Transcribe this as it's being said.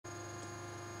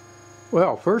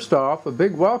Well, first off, a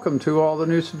big welcome to all the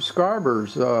new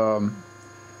subscribers.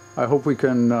 I hope we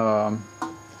can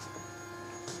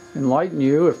enlighten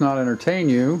you, if not entertain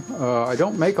you. I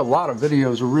don't make a lot of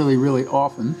videos really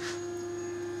often.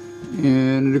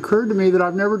 And it occurred to me that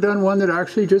I've never done one that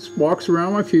actually just walks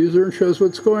around my fusor and shows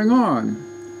what's going on.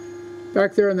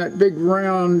 Back there in that big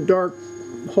round dark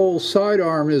hole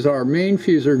sidearm is our main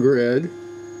fusor grid.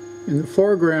 In the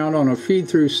foreground, on a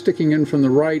feed-through sticking in from the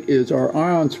right, is our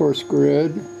ion source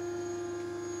grid.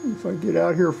 If I get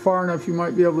out here far enough, you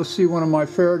might be able to see one of my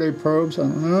Faraday probes. I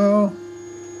don't know.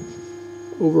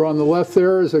 Over on the left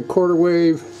there is a quarter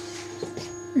wave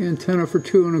antenna for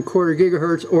 2¼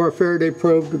 gigahertz, or a Faraday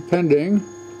probe, depending.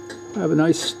 I have a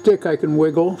nice stick I can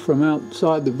wiggle from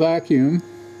outside the vacuum,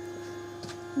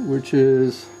 which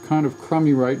is kind of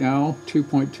crummy right now,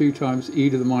 2.2 times e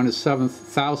to the -7th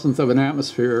thousandth of an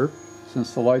atmosphere,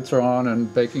 since the lights are on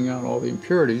and baking out all the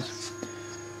impurities.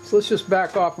 So let's just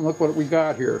back off and look what we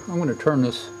got here. I'm going to turn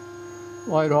this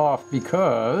light off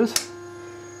because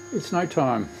it's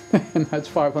nighttime and that's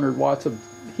 500 watts of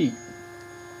heat.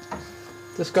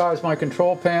 This guy's my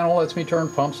control panel, lets me turn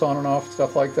pumps on and off,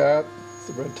 stuff like that.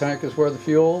 The red tank is where the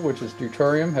fuel, which is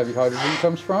deuterium, heavy hydrogen,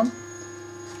 comes from.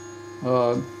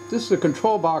 This is a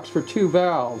control box for 2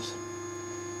 valves.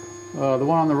 The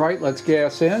one on the right lets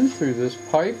gas in through this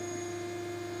pipe,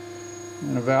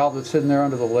 and a valve that's hidden there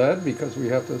under the lead because we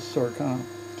have to sort of kind of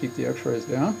keep the x-rays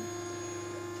down.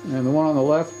 And the one on the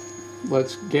left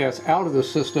lets gas out of the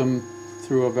system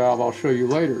through a valve I'll show you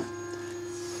later.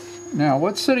 Now,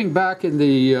 what's sitting back in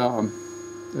the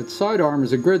that sidearm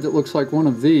is a grid that looks like one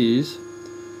of these.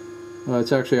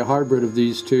 It's actually a hybrid of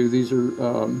these two. These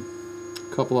are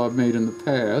couple I've made in the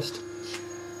past.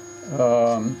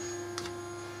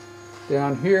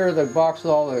 Down here, the box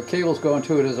with all the cables go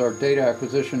into it is our data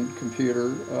acquisition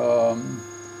computer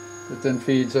that then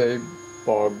feeds a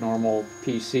bog normal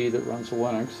PC that runs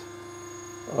Linux.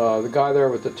 The guy there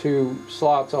with the 2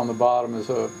 slots on the bottom is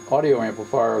an audio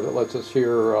amplifier that lets us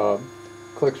hear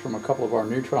clicks from a couple of our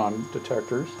Neutron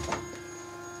detectors.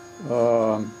 We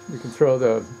can throw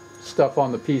the stuff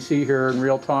on the PC here in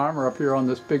real time, or up here on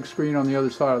this big screen on the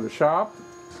other side of the shop.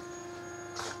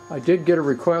 I did get a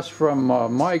request from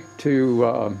Mike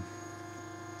to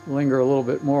linger a little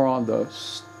bit more on the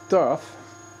stuff,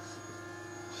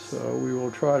 so we will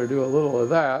try to do a little of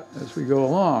that as we go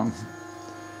along.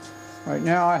 Right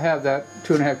now I have that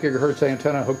 2½ gigahertz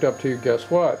antenna hooked up to,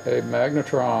 guess what, a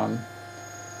magnetron.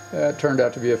 That turned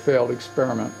out to be a failed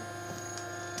experiment.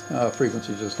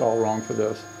 Frequency's just all wrong for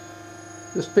this.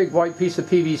 This big white piece of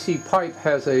PVC pipe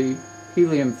has a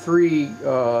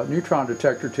helium-3 neutron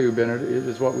detector tube in it. It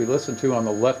is what we listen to on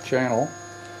the left channel.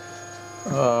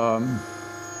 As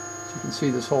you can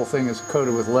see, this whole thing is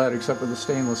coated with lead, except for the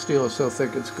stainless steel is so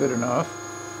thick it's good enough.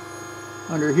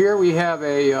 Under here we have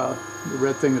a, the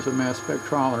red thing is a mass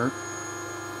spectrometer.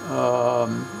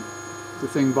 The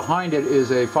thing behind it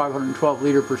is a 512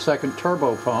 liter per second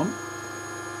turbo pump,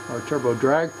 or turbo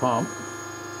drag pump.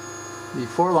 The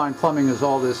 4-line plumbing is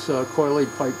all this coily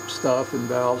pipe stuff and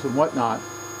valves and whatnot.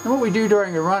 And what we do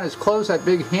during the run is close that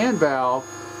big hand valve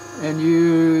and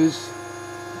use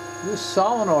this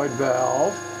solenoid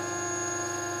valve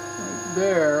right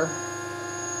there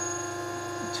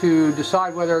to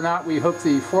decide whether or not we hook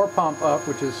the 4-pump up,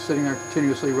 which is sitting there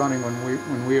continuously running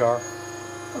when we are,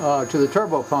 to the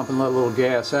turbo pump and let a little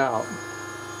gas out.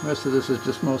 The rest of this is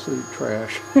just mostly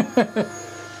trash.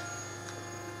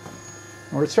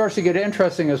 Where it starts to get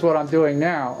interesting is what I'm doing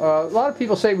now. A lot of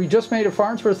people say we just made a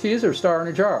Farnsworth fusor, star in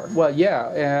a jar. Well, yeah,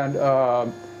 and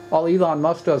all Elon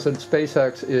Musk does in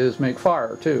SpaceX is make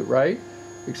fire too, right?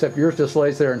 Except yours just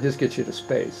lays there and his gets you to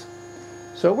space.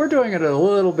 So we're doing it a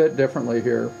little bit differently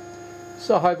here. It's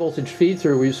a high voltage feed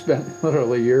through. We've spent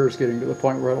literally years getting to the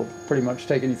point where it'll pretty much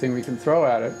take anything we can throw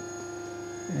at it.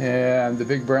 And the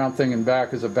big brown thing in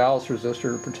back is a ballast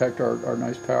resistor to protect our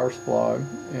nice power supply,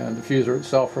 and the fusor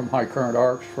itself from high current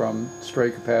arcs from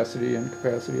stray capacity and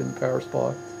capacity in the power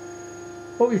supply.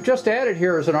 What we've just added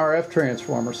here is an RF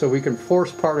transformer, so we can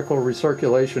force particle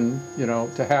recirculation, you know,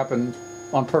 to happen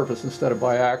on purpose instead of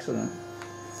by accident.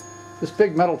 This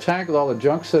big metal tank with all the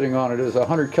junk sitting on it is a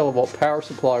 100 kilovolt power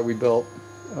supply we built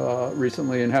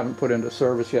recently and haven't put into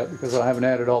service yet because I haven't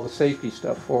added all the safety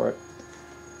stuff for it.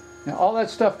 Now all that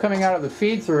stuff coming out of the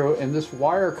feed through and this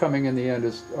wire coming in the end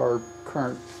is our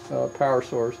current power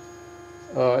source,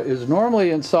 is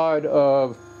normally inside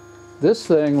of this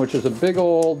thing, which is a big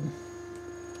old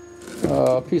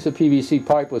piece of PVC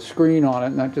pipe with screen on it,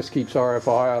 and that just keeps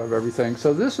RFI out of everything.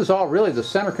 So this is all really the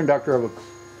center conductor of a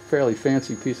fairly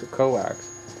fancy piece of coax.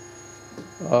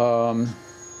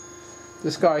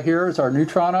 This guy here is our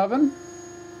Neutron Oven.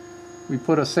 We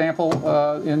put a sample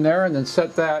in there and then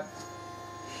set that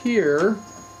here.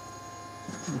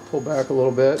 Pull back a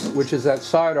little bit, which is that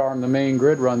side arm the main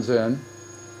grid runs in.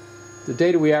 The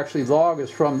data we actually log is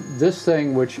from this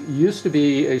thing, which used to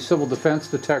be a civil defense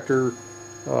detector,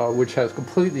 which has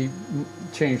completely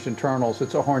changed internals.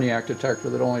 It's a Horniak detector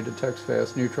that only detects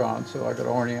fast neutrons, so I got a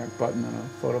Horniak button and a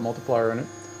photo multiplier in it.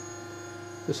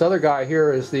 This other guy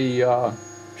here is the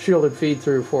shielded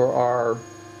feed-through for our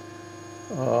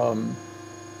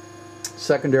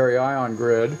secondary ion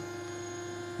grid.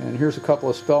 And here's a couple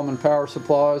of Spellman power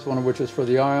supplies, one of which is for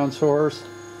the ion source.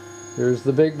 Here's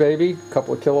the big baby, a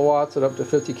couple of kilowatts at up to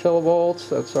 50 kilovolts.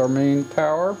 That's our main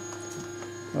power.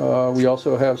 We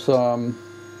also have some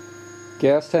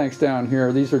gas tanks down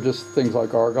here. These are just things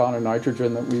like argon and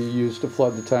nitrogen that we use to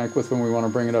flood the tank with when we want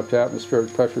to bring it up to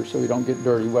atmospheric pressure so we don't get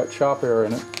dirty, wet shop air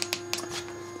in it.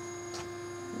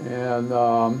 And,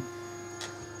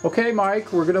 okay,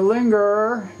 Mike, we're going to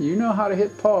linger. You know how to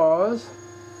hit pause.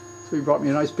 So he brought me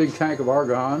a nice big tank of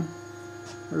argon.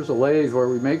 There's a lathe where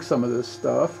we make some of this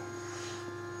stuff.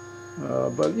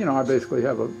 But, you know, I basically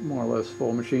have a more or less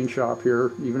full machine shop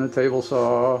here. Even a table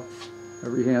saw,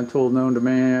 every hand tool known to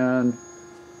man.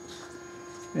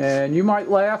 And you might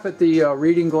laugh at the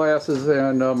reading glasses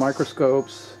and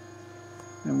microscopes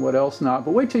and what else not.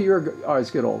 But wait till your eyes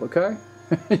get old, okay?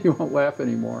 You won't laugh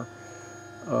anymore.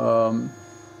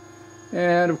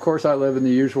 And of course I live in the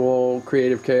usual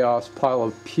creative chaos pile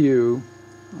of pew.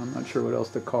 I'm not sure what else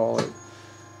to call it.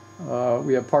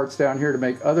 We have parts down here to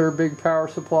make other big power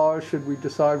supplies should we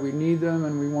decide we need them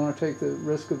and we want to take the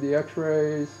risk of the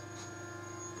x-rays.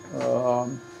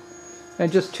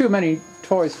 And just too many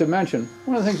toys to mention.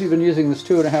 One of the things we've been using this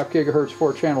 2.5 gigahertz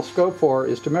 4-channel scope for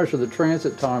is to measure the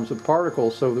transit times of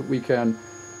particles so that we can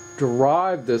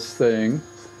derive this thing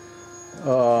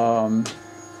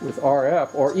with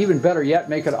RF, or even better yet,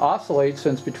 make it oscillate,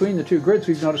 since between the two grids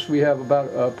we've noticed we have about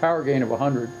a power gain of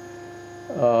 100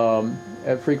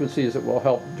 at frequencies that will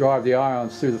help drive the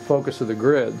ions through the focus of the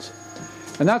grids.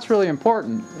 And that's really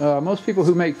important. Most people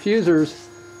who make fusors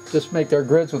just make their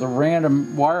grids with a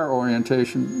random wire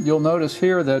orientation. You'll notice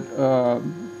here that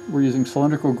we're using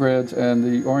cylindrical grids and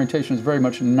the orientation is very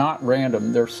much not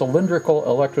random. They're cylindrical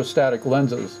electrostatic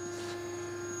lenses.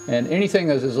 And anything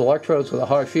that is electrodes with a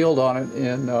high field on it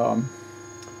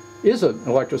is an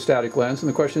electrostatic lens, and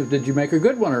the question is, did you make a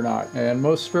good one or not? And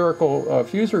most spherical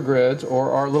fusor grids,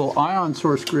 or our little ion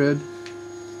source grid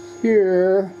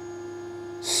here,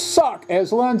 suck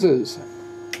as lenses.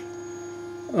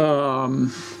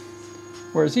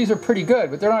 Whereas these are pretty good,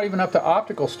 but they're not even up to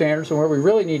optical standards, and where we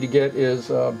really need to get is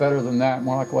better than that,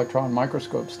 more like electron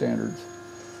microscope standards.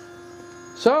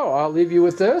 So I'll leave you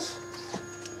with this.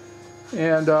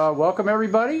 And welcome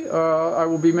everybody. I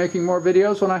will be making more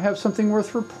videos when I have something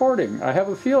worth reporting. I have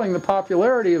a feeling the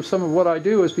popularity of some of what I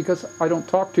do is because I don't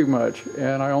talk too much,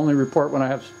 and I only report when I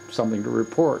have something to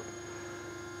report.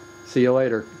 See you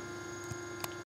later.